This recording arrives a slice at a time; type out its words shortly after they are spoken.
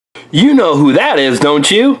You know who that is, don't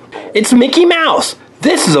you? It's Mickey Mouse.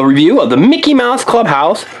 This is a review of the Mickey Mouse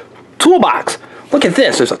Clubhouse toolbox. Look at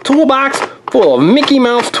this. There's a toolbox full of Mickey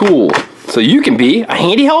Mouse tools, so you can be a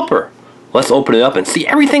handy helper. Let's open it up and see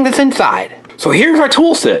everything that's inside. So here's our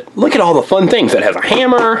tool set. Look at all the fun things. It has a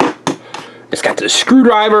hammer. It's got the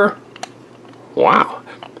screwdriver. Wow.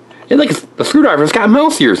 The screwdriver's got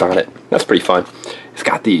mouse ears on it. That's pretty fun. It's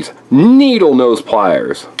got these needle nose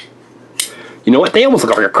pliers. You know what? They almost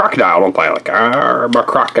look like a crocodile, don't they? Like, I'm a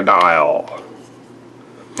crocodile.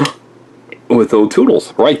 With those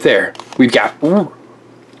toodles right there. We've got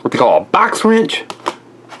what they call a box wrench,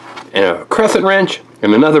 and a crescent wrench,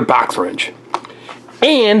 and another box wrench.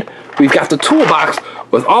 And we've got the toolbox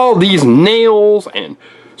with all these nails and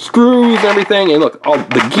screws and everything. And look, all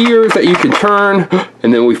the gears that you can turn,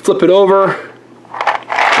 and then we flip it over.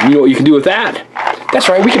 And you know what you can do with that? That's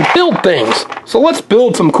right, we can build things. So let's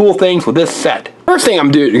build some cool things with this set. First thing I'm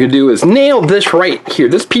going to do is nail this right here.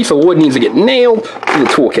 This piece of wood needs to get nailed to the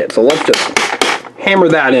toolkit. So let's just hammer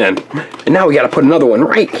that in. And now we got to put another one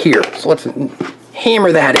right here. So let's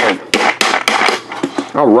hammer that in.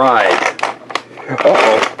 All right.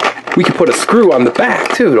 Uh-oh. We can put a screw on the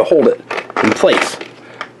back too to hold it in place.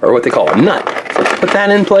 Or what they call a nut. So let's put that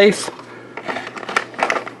in place.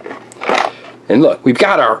 And look, we've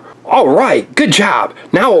got our... Alright, good job.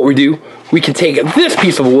 Now what we do, we can take this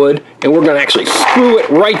piece of wood and we're going to actually screw it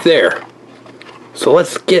right there. So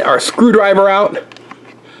let's get our screwdriver out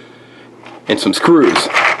and some screws.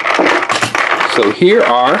 So here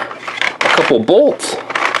are a couple bolts.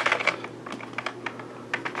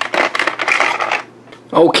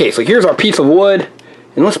 Okay, so here's our piece of wood,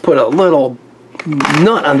 and let's put a little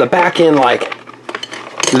nut on the back end like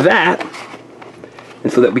that,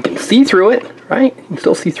 and so that we can see through it. Right? You can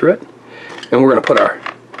still see through it. And we're going to put our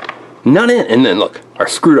nut in, and then look, our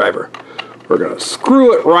screwdriver. We're going to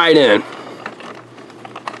screw it right in.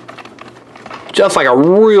 Just like a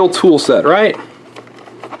real tool set, right?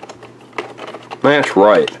 That's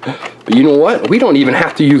right. But you know what? We don't even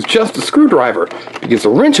have to use just a screwdriver, because the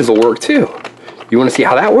wrenches will work too. You want to see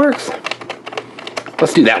how that works?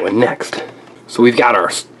 Let's do that one next. So we've got our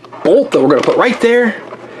bolt that we're going to put right there.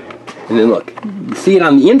 And then look, you see it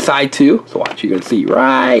on the inside too. So watch, you're going to see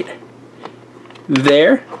right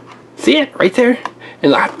there. See it? Right there?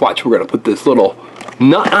 And watch, we're going to put this little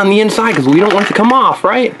nut on the inside because we don't want it to come off,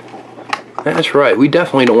 right? That's right, we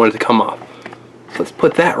definitely don't want it to come off. So let's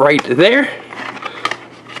put that right there.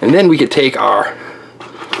 And then we could take our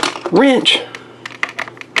wrench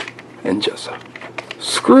and just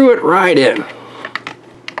screw it right in.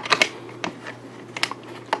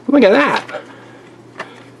 Look at that.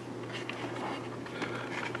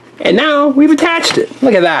 And now we've attached it.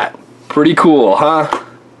 Look at that. Pretty cool, huh?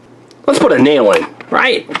 Let's put a nail in,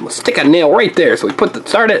 right? We'll stick a nail right there. So we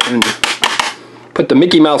start it and put the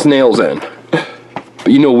Mickey Mouse nails in. But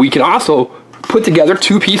you know, we can also put together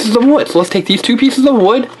two pieces of wood. So let's take these two pieces of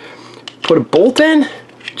wood, put a bolt in,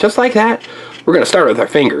 just like that. We're going to start with our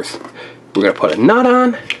fingers. We're going to put a nut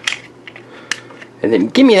on, and then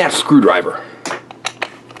give me that screwdriver.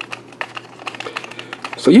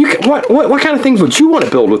 So you can, what kind of things would you want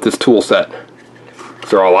to build with this tool set?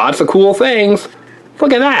 There are lots of cool things.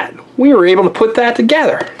 Look at that. We were able to put that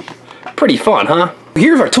together. Pretty fun, huh?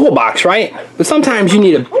 Here's our toolbox, right? But sometimes you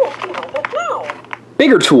need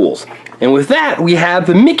bigger tools. And with that, we have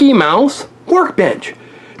the Mickey Mouse workbench.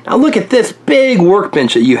 Now look at this big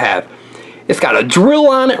workbench that you have. It's got a drill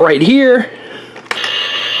on it right here.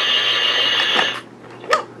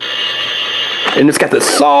 And it's got the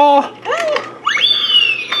saw.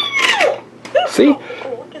 See?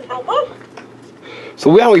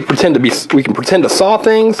 So now we can pretend to saw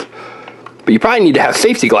things, but you probably need to have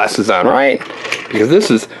safety glasses on, right? Because this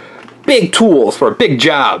is big tools for big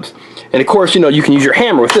jobs. And of course, you know, you can use your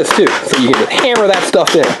hammer with this too. So you can just hammer that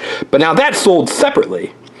stuff in. But now that's sold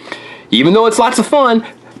separately. Even though it's lots of fun,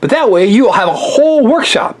 but that way you'll have a whole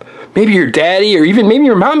workshop. Maybe your daddy or even maybe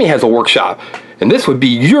your mommy has a workshop. And this would be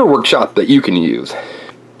your workshop that you can use.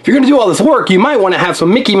 If you're going to do all this work, you might want to have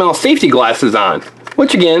some Mickey Mouse safety glasses on,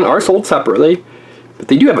 which again are sold separately, but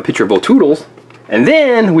they do have a picture of both toodles. And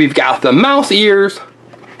then we've got the mouse ears,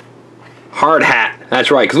 hard hat. That's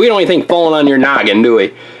right, because we don't want anything falling on your noggin, do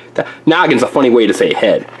we? The noggin's a funny way to say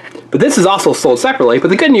head. But this is also sold separately, but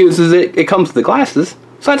the good news is it comes with the glasses,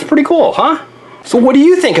 so that's pretty cool, huh? So what do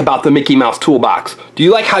you think about the Mickey Mouse toolbox? Do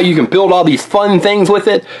you like how you can build all these fun things with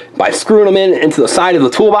it by screwing them into the side of the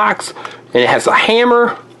toolbox? And it has a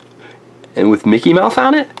hammer, and with Mickey Mouse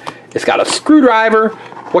on it. It's got a screwdriver.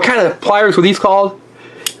 What kind of pliers were these called?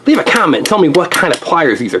 Leave a comment and tell me what kind of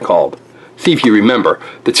pliers these are called. See if you remember.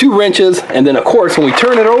 The 2 wrenches, and then of course when we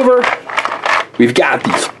turn it over, we've got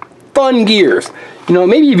these fun gears. You know,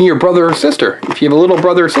 maybe even your brother or sister. If you have a little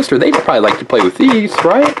brother or sister, they'd probably like to play with these,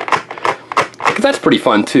 right? Because that's pretty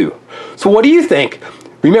fun too. So what do you think?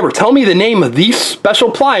 Remember, tell me the name of these special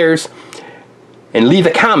pliers and leave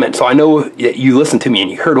a comment so I know that you listened to me and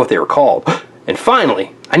you heard what they were called. And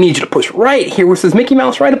finally, I need you to push right here where it says Mickey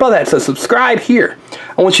Mouse right above that. It says subscribe here.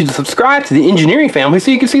 I want you to subscribe to the Engineering Family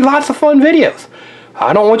so you can see lots of fun videos.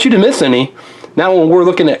 I don't want you to miss any. Now when we're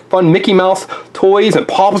looking at fun Mickey Mouse toys and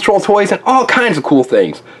Paw Patrol toys and all kinds of cool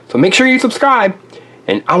things. So make sure you subscribe.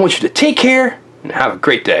 And I want you to take care and have a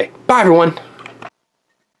great day. Bye everyone.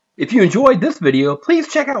 If you enjoyed this video, please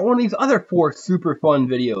check out one of these other 4 super fun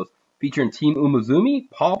videos featuring Team Umizoomi,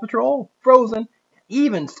 Paw Patrol, Frozen,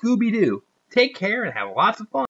 even Scooby-Doo. Take care and have lots of fun.